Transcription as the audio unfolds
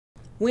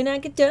When I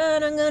get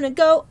done, I'm gonna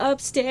go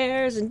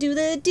upstairs and do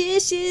the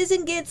dishes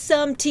and get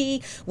some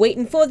tea.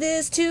 Waiting for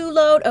this to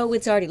load. Oh,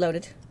 it's already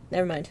loaded.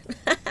 Never mind.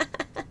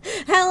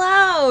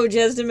 Hello,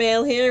 Just a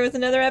Mail here with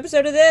another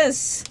episode of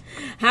this.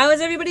 How is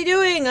everybody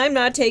doing? I'm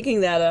not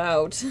taking that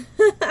out.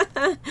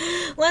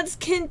 Let's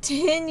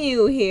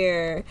continue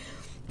here.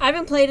 I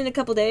haven't played in a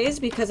couple days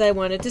because I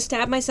wanted to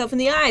stab myself in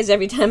the eyes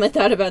every time I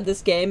thought about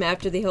this game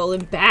after the whole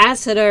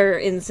ambassador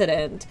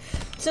incident.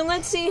 So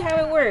let's see how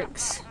it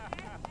works.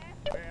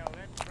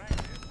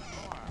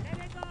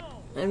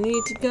 I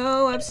need to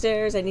go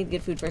upstairs. I need to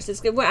get food first.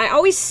 It's good. I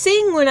always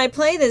sing when I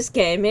play this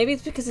game. Maybe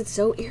it's because it's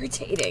so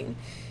irritating.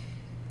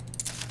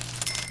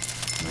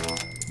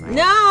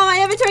 No, I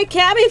haven't tried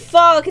Cabby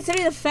Fall,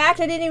 considering the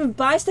fact I didn't even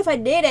buy stuff I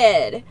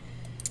needed.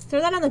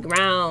 Throw that on the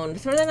ground.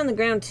 Throw that on the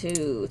ground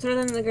 2. Throw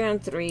that on the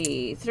ground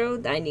 3.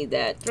 I need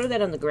that. Throw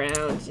that on the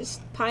ground.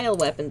 Just pile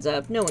weapons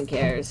up. No one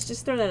cares.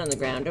 Just throw that on the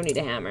ground. Don't need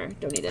a hammer.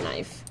 Don't need a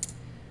knife.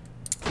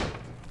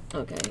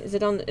 Okay, is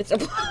it on the, it's a,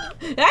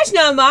 that's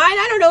not mine!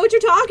 I don't know what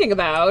you're talking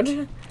about!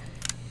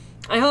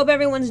 I hope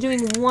everyone's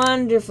doing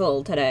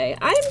wonderful today.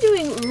 I'm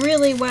doing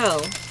really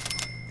well.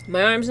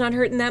 My arm's not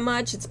hurting that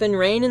much. It's been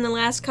raining the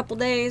last couple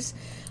days.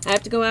 I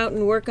have to go out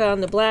and work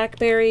on the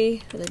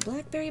blackberry... Are they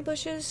blackberry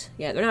bushes?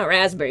 Yeah, they're not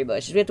raspberry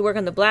bushes. We have to work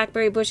on the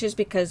blackberry bushes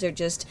because they're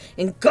just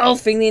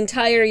engulfing the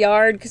entire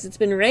yard because it's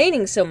been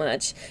raining so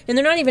much. And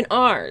they're not even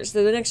ours.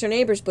 They're the next door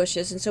neighbor's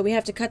bushes, and so we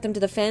have to cut them to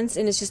the fence,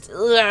 and it's just...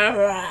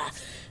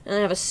 And I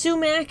have a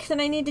sumac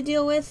that I need to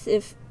deal with.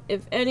 If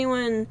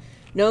anyone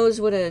knows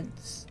what a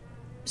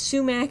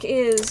sumac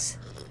is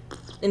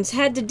and's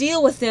had to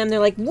deal with them, they're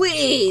like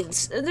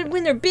weeds.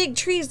 When they're big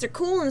trees, they're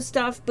cool and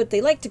stuff, but they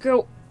like to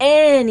grow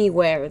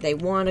anywhere they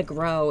want to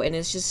grow, and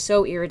it's just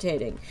so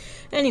irritating.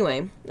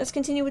 Anyway, let's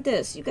continue with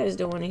this. You guys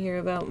don't want to hear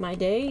about my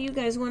day. You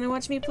guys want to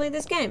watch me play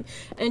this game.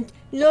 And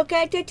look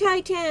at the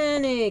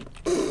Titanic.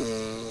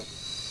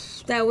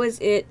 That was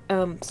it,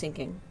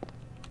 sinking.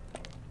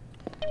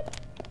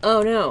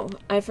 Oh no,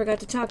 I forgot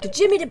to talk to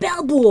Jimmy the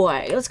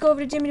Bellboy. Let's go over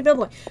to Jimmy the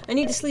Bellboy. I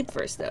need to sleep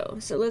first though,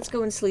 so let's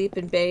go and sleep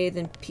and bathe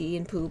and pee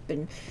and poop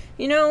and,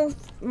 you know,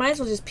 might as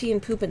well just pee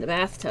and poop in the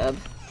bathtub.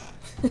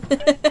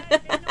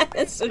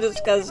 That's so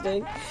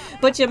disgusting.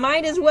 But you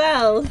might as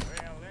well.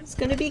 It's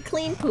gonna be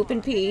clean poop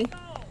and pee.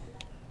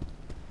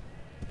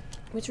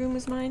 Which room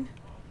was mine?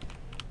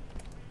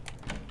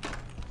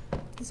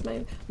 This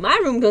my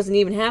room doesn't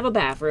even have a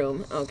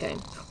bathroom. Okay.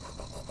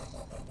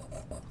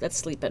 That's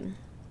sleeping.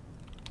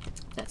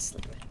 That's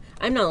sleeping.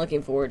 I'm not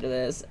looking forward to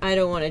this. I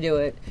don't want to do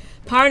it.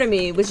 Part of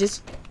me was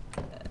just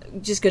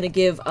gonna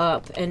give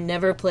up and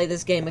never play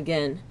this game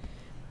again.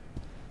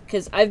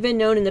 Because I've been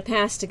known in the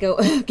past to go,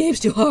 game's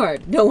too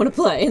hard, don't want to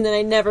play, and then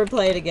I never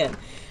play it again.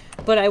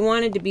 But I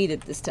wanted to beat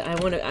it this time.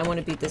 I want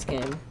to beat this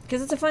game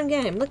because it's a fun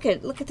game. Look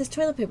at this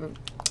toilet paper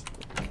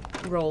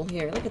roll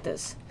here. Look at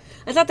this.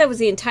 I thought that was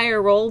the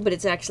entire roll, but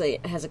it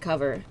has a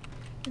cover.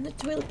 And the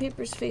toilet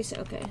paper's facing.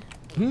 Okay.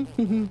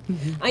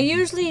 I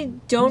usually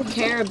don't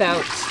care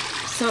about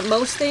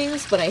most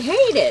things, but I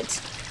hate it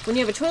when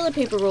you have a toilet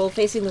paper roll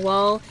facing the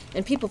wall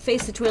and people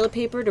face the toilet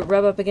paper to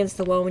rub up against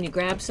the wall when you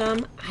grab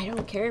some. I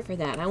don't care for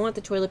that. I want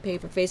the toilet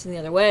paper facing the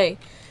other way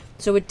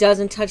so it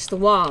doesn't touch the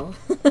wall.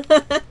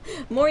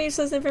 More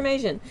useless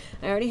information.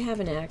 I already have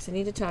an axe. I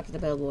need to talk to the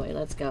bellboy.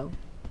 Let's go.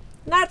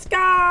 Let's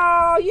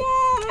go!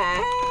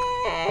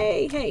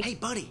 Yay! Hey,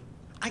 buddy.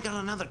 I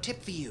got another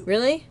tip for you.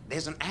 Really?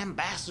 There's an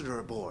ambassador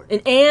aboard.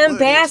 An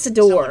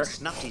ambassador.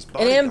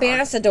 An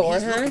ambassador,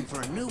 He's huh? looking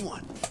for a new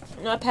one.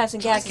 I'm not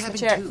passing gas in the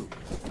chair.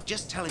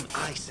 Just tell him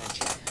I sent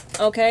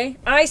you. Okay.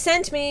 I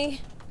sent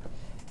me.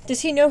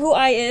 Does he know who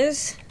I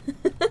is?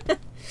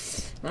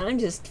 I'm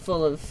just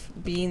full of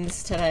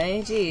beans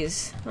today.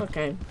 Jeez.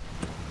 Okay.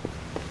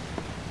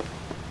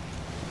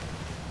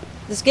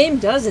 This game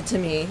does it to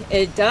me.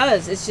 It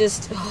does. It's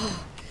just...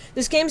 Oh.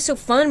 This game's so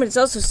fun, but it's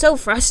also so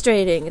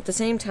frustrating at the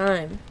same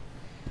time.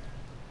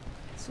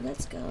 So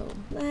let's go.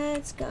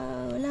 Let's go.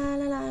 La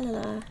la la la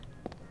la.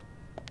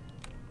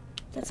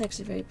 That's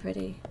actually very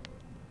pretty.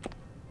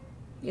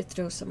 You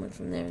throw someone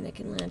from there and they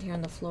can land here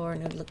on the floor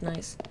and it would look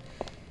nice.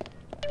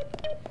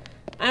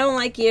 I don't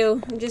like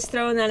you. I'm just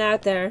throwing that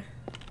out there.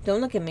 Don't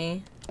look at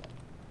me.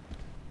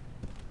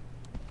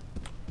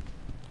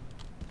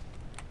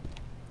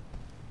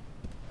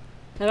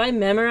 Have I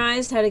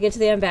memorized how to get to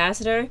the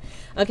ambassador?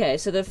 Okay,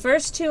 so the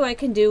first 2 I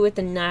can do with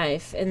the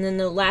knife, and then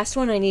the last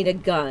one I need a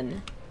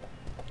gun.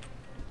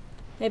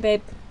 Hey,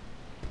 babe.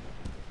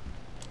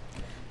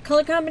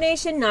 Color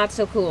combination, not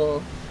so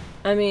cool.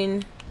 I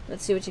mean,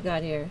 let's see what you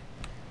got here.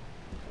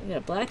 You got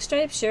a black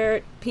striped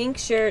shirt, pink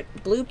shirt,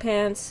 blue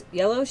pants,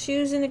 yellow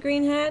shoes, and a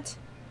green hat.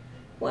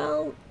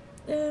 Well,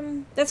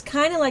 that's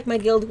kind of like my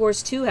Guild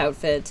Wars 2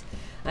 outfit.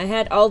 I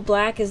had all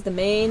black as the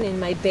main, and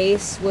my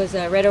base was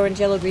red, orange,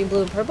 yellow, green,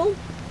 blue, and purple.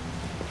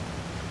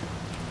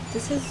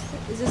 Is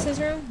this his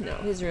room? No,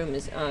 his room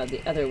is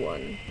the other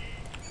one,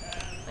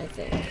 I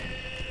think.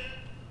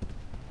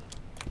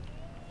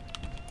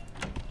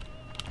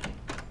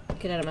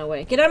 Get out of my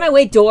way. Get out of my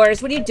way,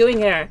 doors! What are you doing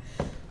here?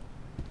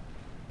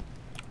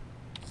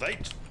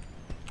 Fate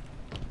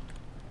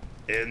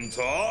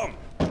Enter.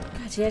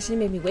 God, she actually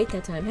made me wait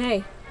that time.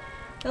 Hey,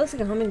 that looks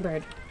like a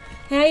hummingbird.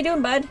 Hey, how you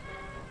doing, bud?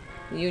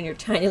 You and your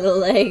tiny little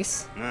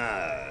legs.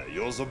 Ah,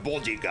 you're the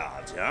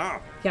bodyguard, yeah?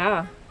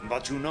 Yeah.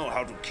 But you know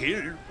how to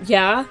kill?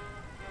 Yeah.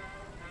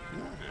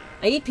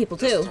 I eat people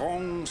The too.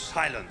 strong,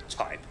 silent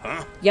type,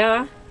 huh?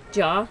 Yeah.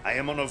 Ja. I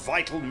am on a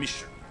vital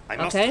mission. I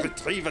must Okay.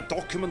 retrieve a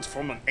document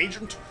from an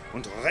agent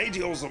and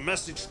radio the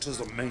message to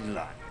the main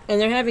line. And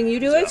they're having you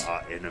do it? There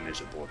are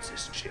enemies aboard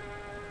this ship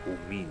who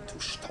mean to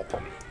stop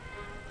me.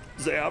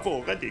 They have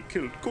already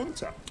killed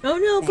Gunther. Oh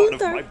no, One of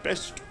Gunther. my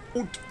best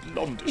and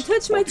blondest. You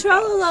touched my bodyguards.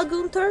 tra-la-la,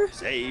 Gunther.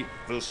 They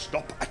will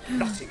stop at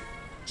nothing.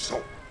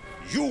 So,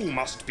 you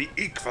must be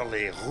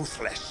equally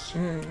ruthless.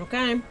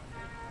 Okay.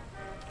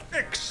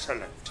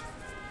 Excellent.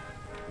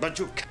 But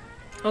you can't.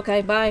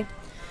 Okay, bye.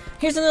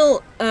 Here's a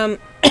little,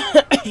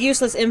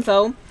 useless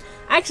info.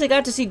 I actually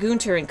got to see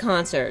Gunther in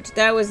concert.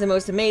 That was the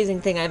most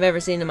amazing thing I've ever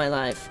seen in my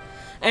life.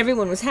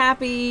 Everyone was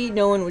happy,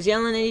 no one was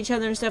yelling at each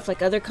other and stuff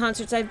like other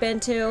concerts I've been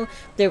to.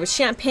 There was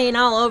champagne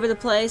all over the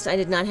place. I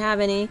did not have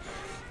any.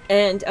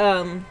 And,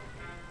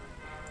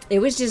 it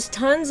was just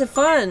tons of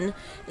fun.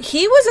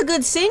 He was a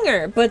good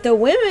singer, but the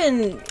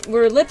women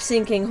were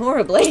lip-syncing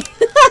horribly.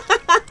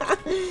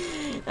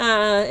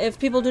 If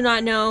people do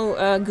not know,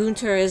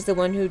 Gunther is the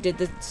one who did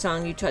the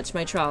song You Touch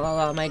My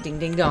Tra-La-La, My Ding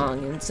Ding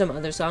Dong, and some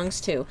other songs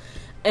too.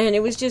 And it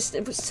was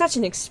such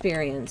an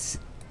experience.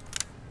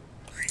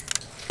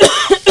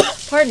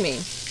 Pardon me.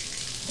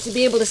 To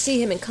be able to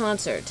see him in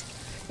concert.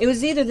 It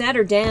was either that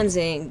or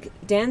Danzig.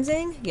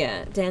 Danzig?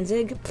 Yeah,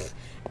 Danzig.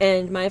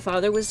 And my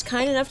father was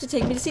kind enough to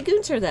take me to see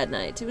Gunther that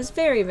night. It was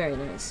very, very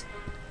nice.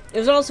 It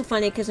was also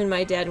funny because when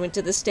my dad went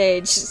to the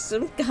stage,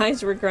 some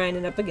guys were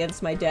grinding up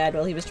against my dad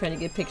while he was trying to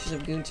get pictures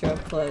of Gunther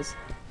up close.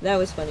 That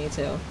was funny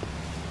too.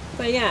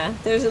 But yeah,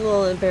 there's a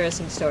little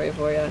embarrassing story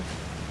for you.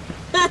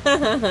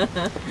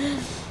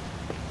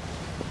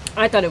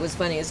 I thought it was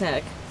funny as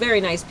heck.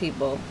 Very nice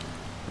people.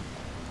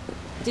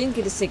 Didn't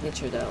get a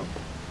signature though.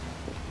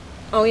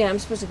 Oh yeah, I'm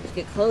supposed to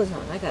get clothes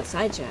on. I got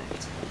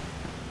sidetracked.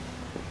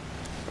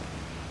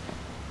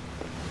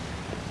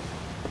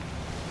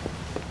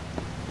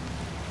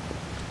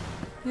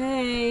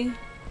 Hey.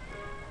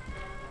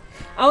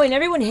 Oh, and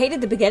everyone hated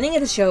the beginning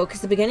of the show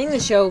because the beginning of the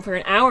show for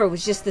an hour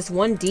was just this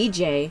one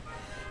DJ.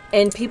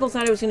 And people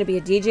thought it was going to be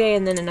a DJ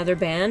and then another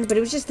band, but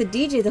it was just the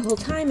DJ the whole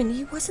time, and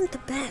he wasn't the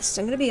best.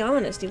 I'm going to be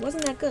honest. He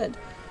wasn't that good.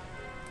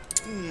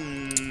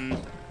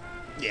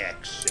 Yeah,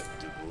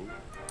 acceptable.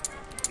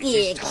 It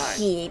is time.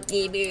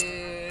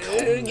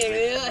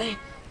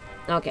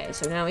 Okay,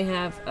 so now we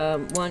have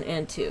 1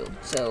 and 2.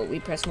 So we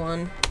press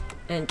 1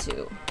 and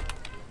 2.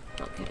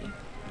 Okay.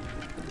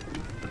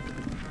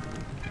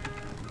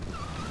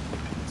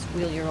 Let's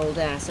wheel your old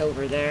ass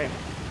over there.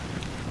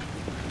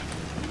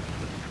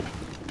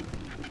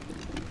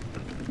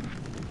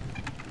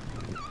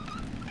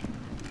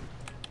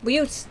 Will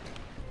you...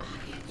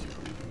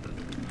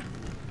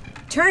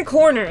 Turn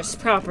corners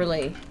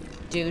properly,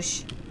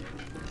 douche.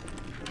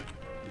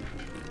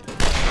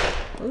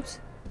 Oops.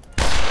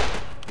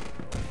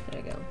 There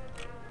you go.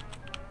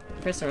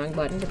 Press the wrong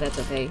button, but that's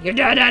okay. You're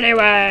dead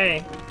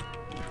anyway!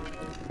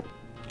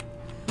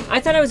 I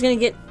thought I was gonna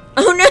get...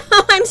 Oh no!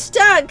 I'm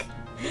stuck!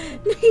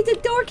 The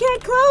door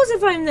can't close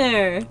if I'm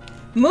there!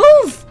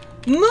 Move!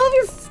 Move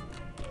your... Oh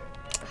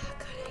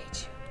god, I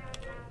hate you.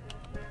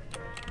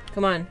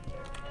 Come on.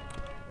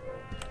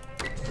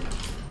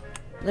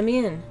 Let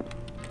me in.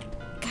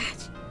 God.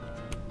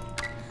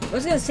 I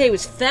was gonna say he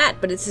was fat,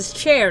 but it's his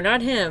chair,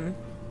 not him.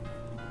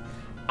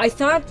 I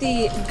thought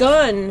the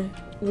gun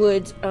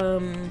would,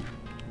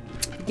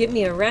 get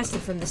me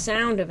arrested from the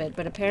sound of it,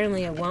 but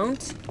apparently it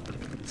won't.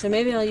 So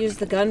maybe I'll use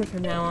the gun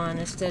from now on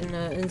instead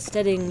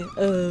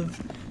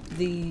of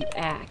the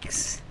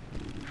axe.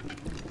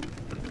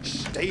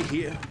 Stay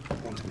here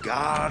and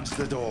guard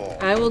the door.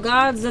 I will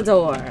guard the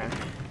door.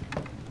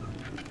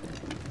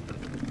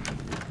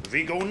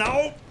 We go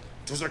now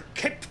to the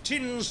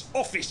captain's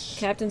office.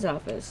 Captain's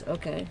office,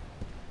 okay.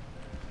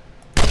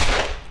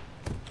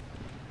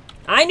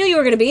 I knew you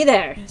were gonna be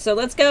there, so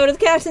let's go to the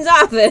captain's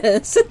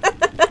office.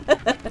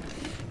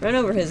 Run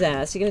over his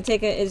ass. Is he gonna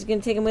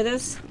take him with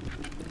us?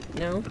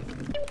 No.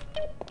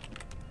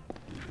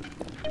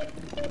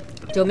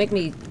 Don't make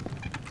me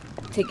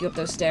take you up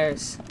those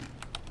stairs.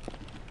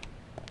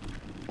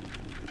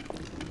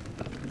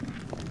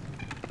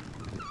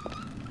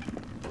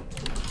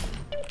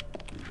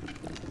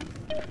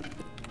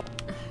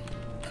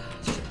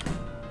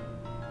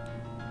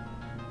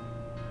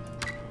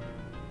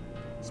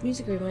 This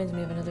music reminds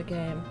me of another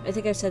game. I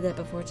think I've said that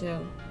before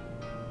too.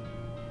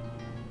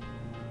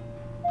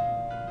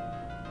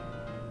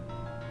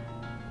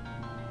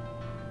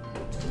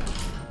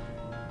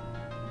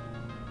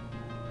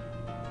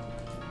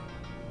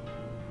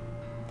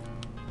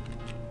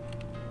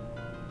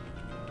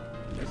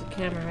 There's a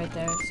camera right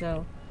there,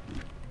 so...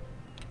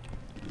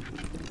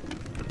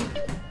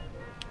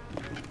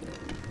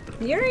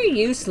 You're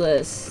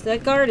useless.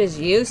 That guard is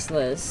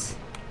useless.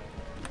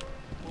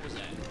 What was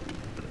that?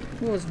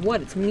 What was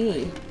what? It's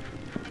me.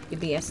 You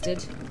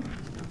bastard.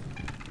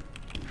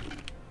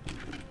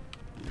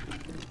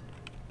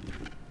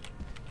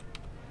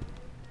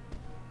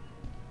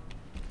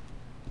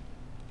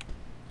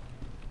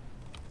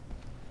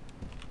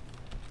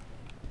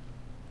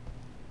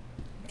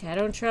 I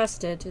don't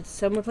trust it. It's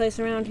somewhere place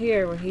around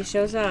here where he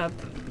shows up.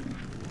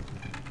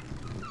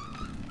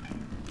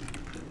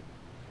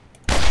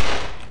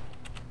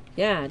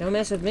 Yeah, don't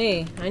mess with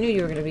me. I knew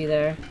you were gonna be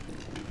there.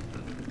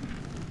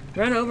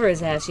 Run over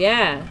his ass,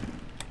 yeah.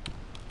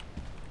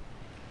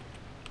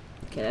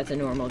 Okay, that's a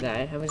normal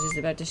guy. I was just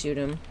about to shoot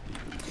him.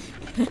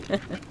 Get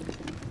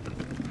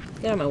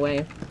out of my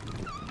way.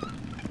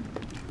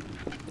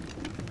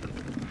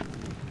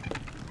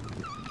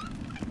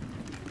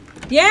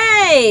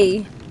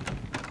 Yay!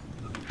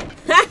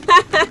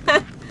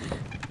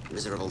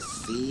 Miserable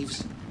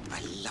thieves.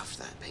 I love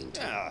that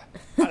painting. Ah,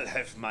 I'll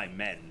have my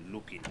men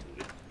look into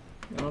it.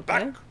 Okay.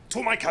 Back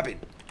to my cabin.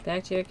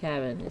 Back to your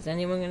cabin. Is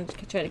anyone going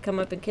to try to come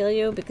up and kill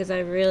you? Because I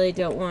really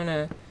don't want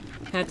to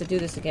have to do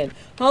this again.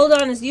 Hold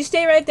on. You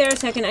stay right there a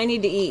second. I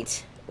need to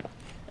eat.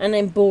 And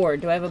I'm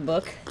bored. Do I have a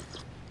book?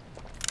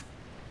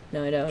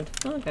 No, I don't.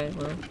 Okay,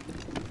 well.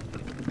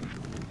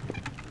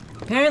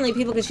 Apparently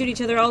people can shoot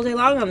each other all day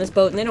long on this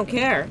boat and they don't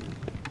care.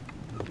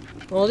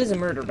 Well, it is a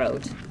murder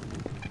boat.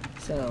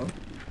 So.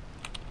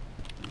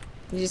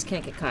 You just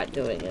can't get caught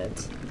doing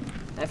it.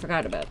 I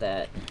forgot about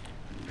that.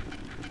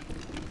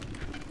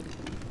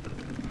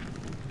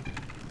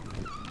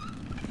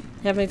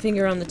 Have my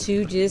finger on the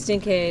 2 just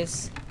in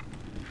case.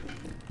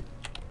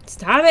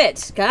 Stop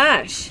it!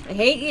 Gosh, I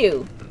hate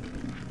you.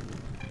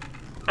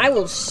 I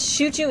will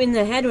shoot you in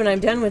the head when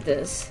I'm done with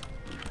this.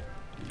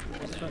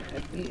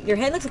 Your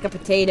head looks like a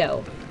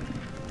potato.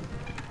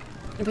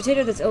 A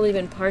potato that's only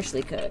been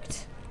partially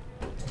cooked.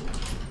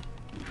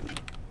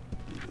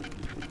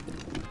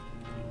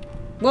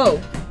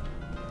 Whoa!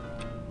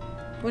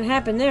 What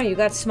happened there? You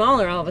got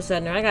smaller all of a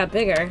sudden, or I got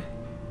bigger.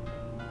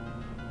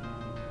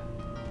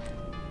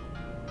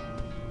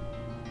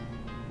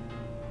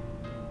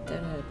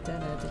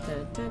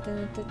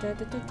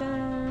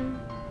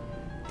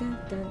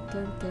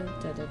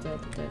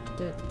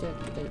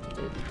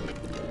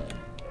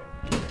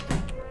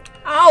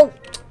 Oh!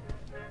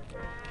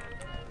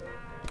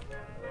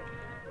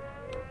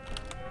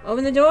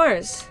 Open the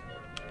doors.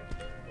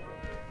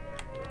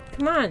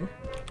 Come on.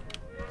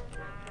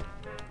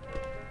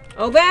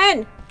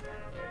 Open!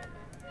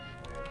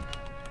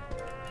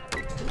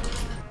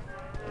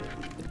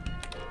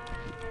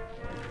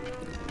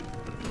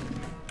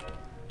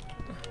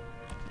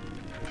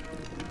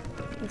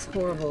 That's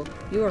horrible.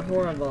 You are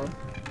horrible.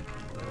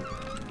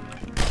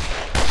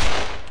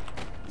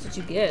 That's what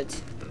you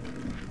get.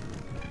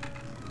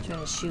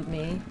 Trying to shoot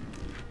me.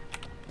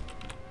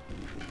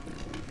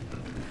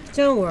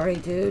 Don't worry,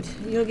 dude.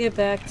 You'll get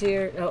back to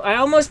your... Oh, I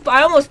almost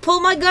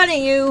pulled my gun at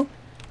you!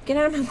 Get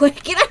out of my way!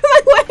 Get out of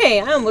my way!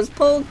 I almost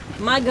pulled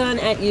my gun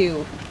at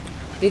you.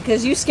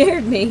 Because you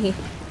scared me.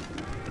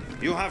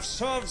 You have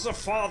served the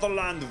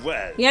fatherland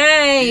well.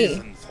 Yay!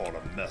 Even for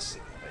a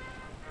mercenary.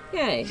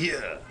 Yay.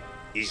 Here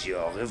is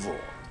your reward.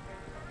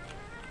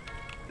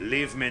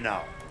 Leave me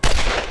now.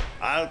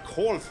 I'll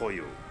call for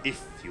you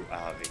if you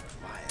are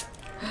required.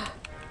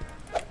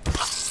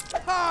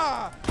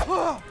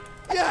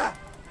 Yeah.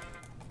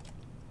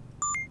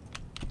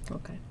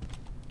 Okay.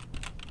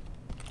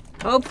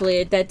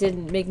 Hopefully that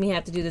didn't make me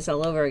have to do this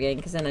all over again,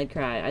 because then I'd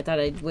cry. I thought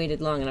I'd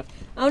waited long enough.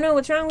 Oh no,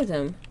 what's wrong with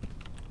him?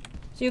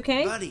 Is he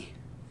okay? Buddy,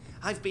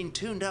 I've been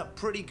tuned up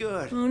pretty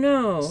good. Oh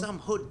no. Some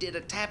hood did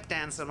a tap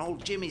dance on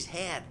old Jimmy's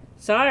head.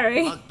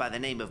 Sorry. Mug by the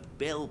name of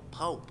Bill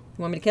Pope.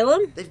 Want me to kill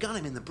him? They've got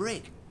him in the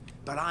brig,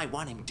 but I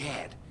want him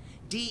dead.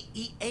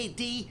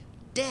 D-E-A-D,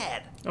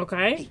 dead.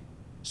 Okay. Hey,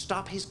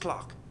 stop his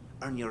clock.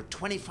 Earn your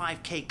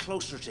 25K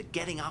closer to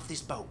getting off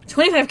this boat.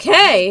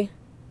 25K?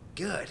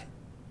 Good.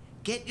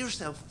 Get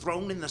yourself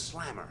thrown in the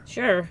slammer.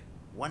 Sure.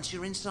 Once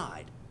you're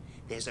inside,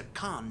 there's a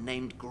con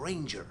named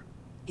Granger.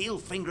 He'll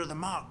finger the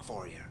mark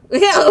for you.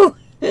 Ew.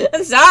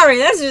 I'm sorry,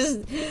 that's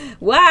just...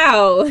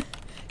 Wow.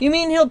 You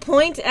mean he'll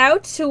point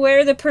out to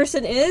where the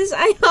person is?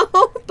 I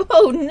hope.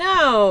 Oh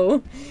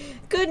no.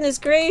 Goodness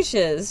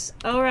gracious.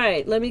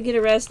 Alright, let me get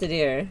arrested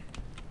here.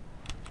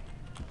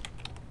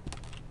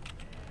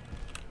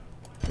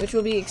 Which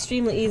will be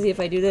extremely easy if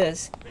I do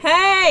this.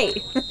 Hey!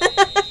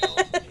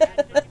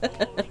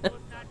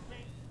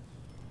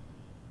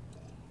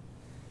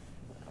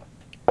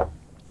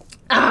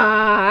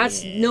 Ah,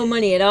 that's no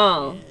money at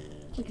all.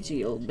 Look at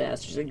you old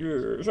bastards. Like,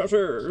 yes, that's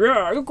it.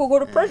 Yeah, you could go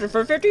to prison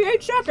for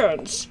 58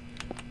 seconds.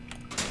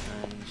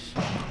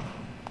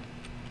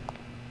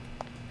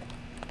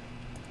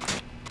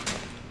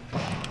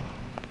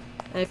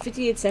 I have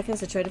 58 seconds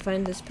to try to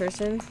find this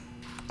person.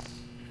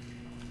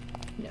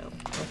 No.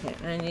 Okay,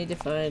 I need to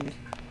find...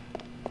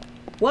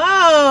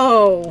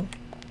 Whoa!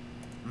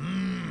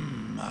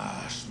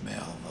 I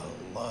smell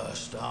the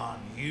lust on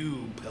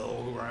you,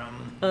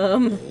 pilgrim.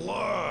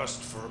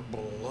 Lust for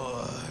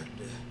blood.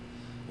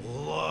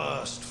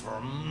 Lust for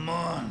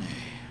money.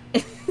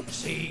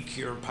 Seek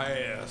your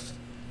path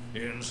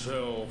in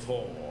cell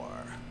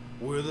 4,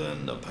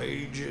 within the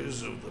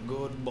pages of the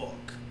good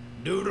book.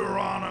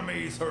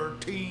 Deuteronomy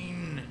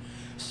 13:13.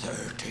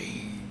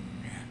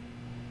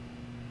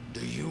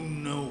 Do you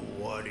know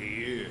what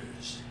he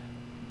is?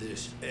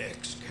 This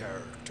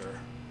ex-character.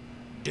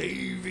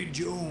 Davy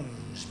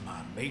Jones. as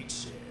my mate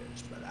says,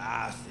 but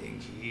I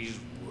think he's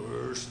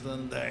worse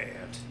than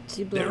that. Is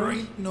he There blonde?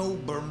 ain't no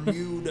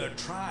Bermuda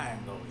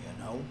Triangle,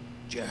 you know.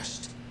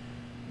 Just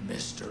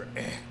Mr.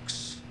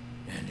 X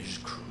and his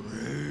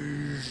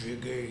crazy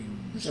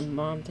games. A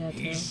mom tattoo.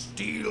 He's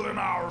stealing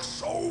our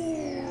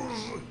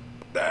souls.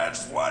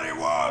 That's what he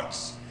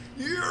wants.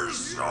 Your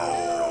soul.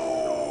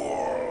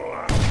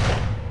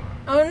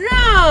 Oh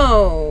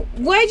no!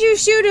 Why'd you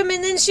shoot him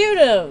and then shoot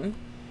him?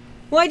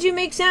 Why'd you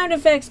make sound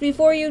effects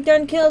before you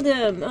done killed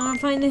him? Oh,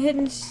 find the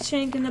hidden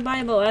shank in the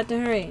Bible. I have to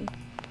hurry.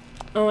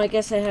 Oh, I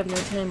guess I have no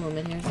time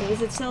limit here. So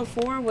is it cell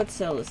 4? What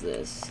cell is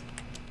this?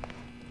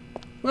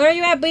 Where are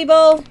you at,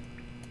 Beeble?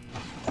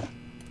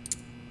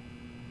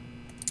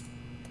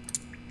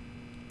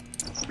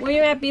 Where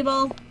you at,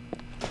 Beeble?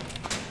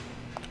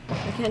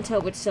 I can't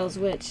tell which cell's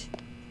which.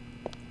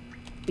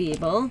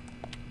 Beeble.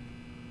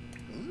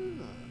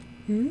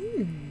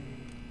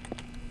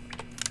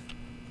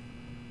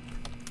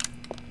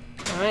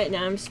 Alright,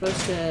 now I'm supposed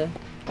to...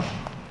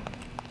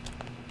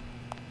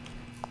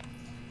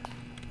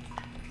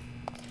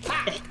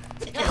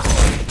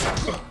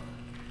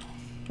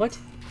 What?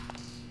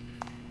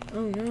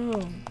 Oh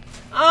no.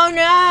 Oh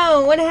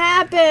no! What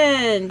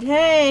happened?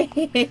 Hey!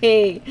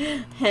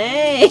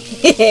 Hey!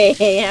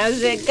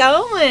 How's it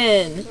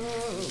going?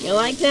 You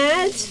like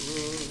that?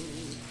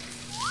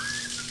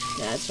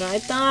 That's what I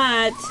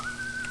thought.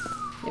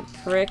 You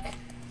prick.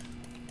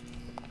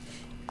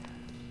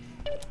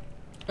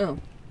 Oh.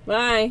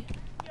 Bye.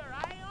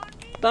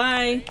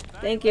 Bye.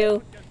 Thank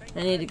you.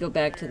 I need to go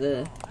back to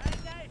the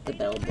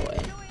bellboy.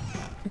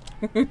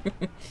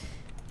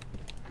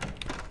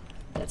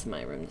 That's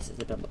my room. This is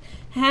the bellboy.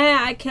 Hey,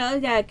 I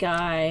killed that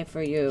guy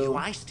for you. You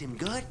iced him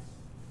good?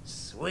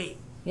 Sweet.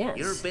 Yes.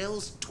 Your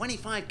bill's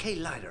 25K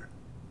lighter.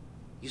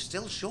 You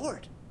still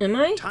short. Am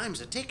I?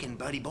 Time's a ticking,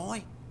 buddy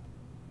boy.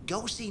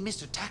 Go see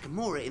Mr.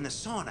 Takamura in the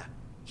sauna.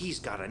 He's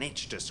got an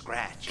itch to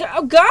scratch.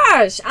 Oh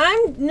gosh!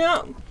 I'm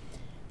no...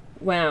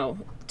 Wow.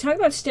 Talk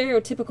about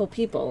stereotypical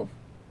people.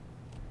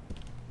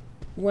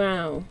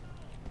 Wow.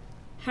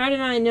 How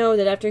did I know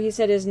that after he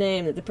said his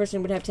name that the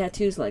person would have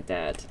tattoos like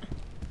that?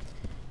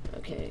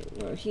 Okay,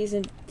 well, he's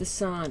in the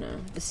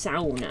sauna. The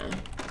sauna.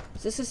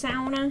 Is this a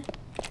sauna?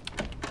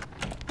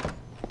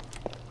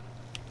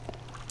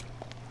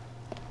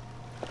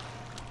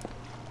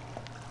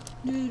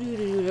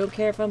 Don't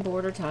care if I'm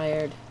bored or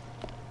tired.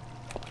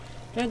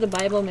 Do I have the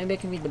Bible? Maybe I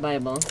can read the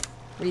Bible.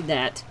 Read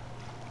that.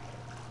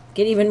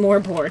 Get even more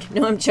bored.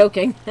 No, I'm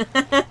choking.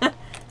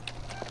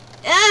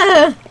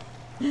 Ah!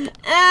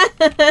 Ah!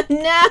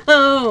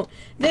 No!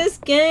 This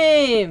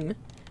game!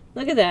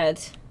 Look at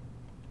that.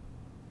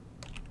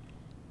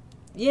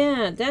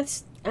 Yeah,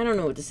 that's... I don't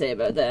know what to say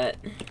about that.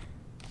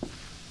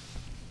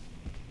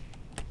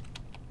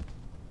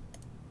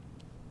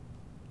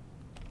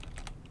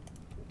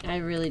 I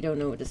really don't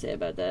know what to say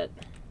about that.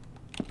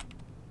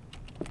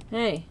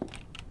 Hey.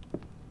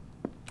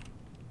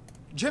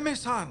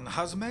 Jimmy-san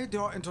has made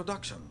your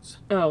introductions.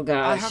 Oh,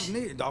 gosh. I have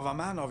need of a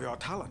man of your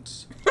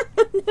talents.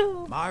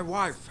 No. My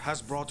wife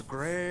has brought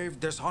grave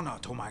dishonor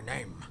to my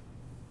name.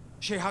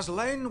 She has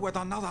lain with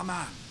another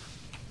man.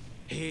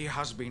 He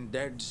has been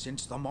dead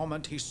since the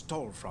moment he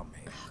stole from me.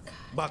 Oh, God.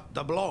 But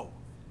the blow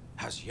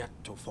has yet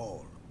to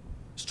fall.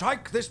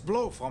 Strike this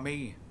blow for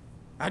me,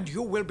 and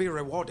you will be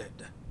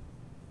rewarded.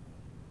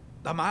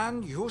 The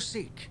man you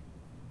seek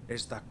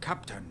is the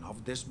captain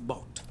of this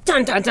boat.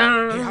 Dun dun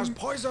dun! He has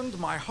poisoned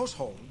my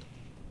household,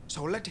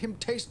 so let him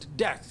taste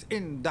death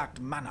in that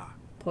manner.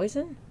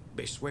 Poison?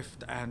 Be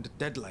swift and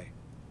deadly,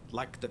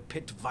 like the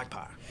pit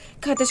viper.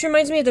 God, this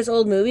reminds me of those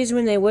old movies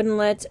when they wouldn't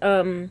let,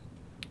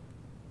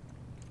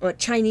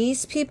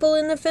 Chinese people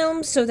in the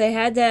films, so they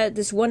had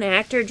this one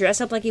actor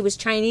dress up like he was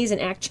Chinese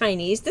and act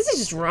Chinese. This is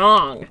just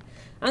wrong.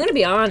 I'm gonna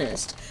be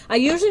honest. I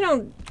usually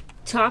don't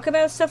talk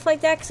about stuff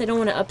like that because I don't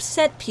want to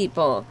upset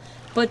people.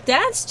 But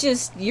that's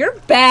just... You're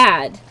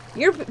bad.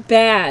 You're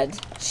bad.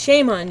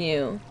 Shame on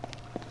you.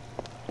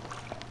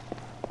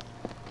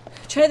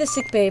 Try the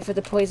sick bay for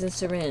the poison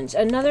syringe.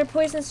 Another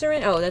poison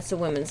syringe? Oh, that's the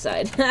women's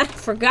side. I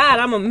forgot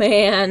I'm a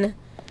man.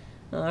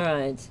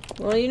 Alright.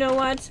 Well, you know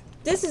what?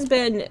 This has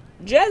been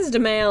Jezda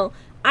Mail.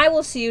 I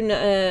will see you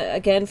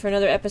again for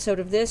another episode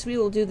of this. We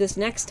will do this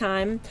next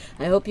time.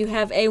 I hope you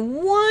have a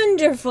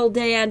wonderful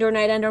day and or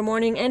night and or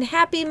morning. And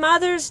happy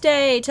Mother's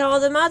Day to all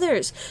the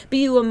mothers. Be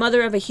you a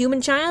mother of a human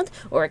child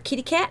or a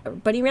kitty cat or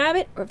bunny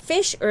rabbit or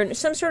fish or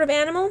some sort of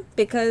animal.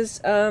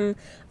 Because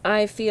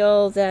I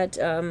feel that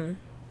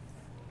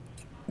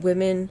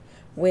women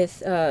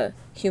with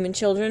human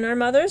children are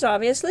mothers,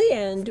 obviously,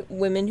 and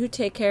women who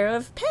take care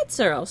of pets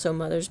are also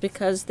mothers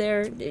because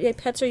their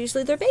pets are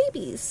usually their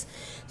babies.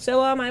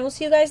 So I will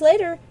see you guys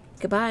later.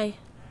 Goodbye.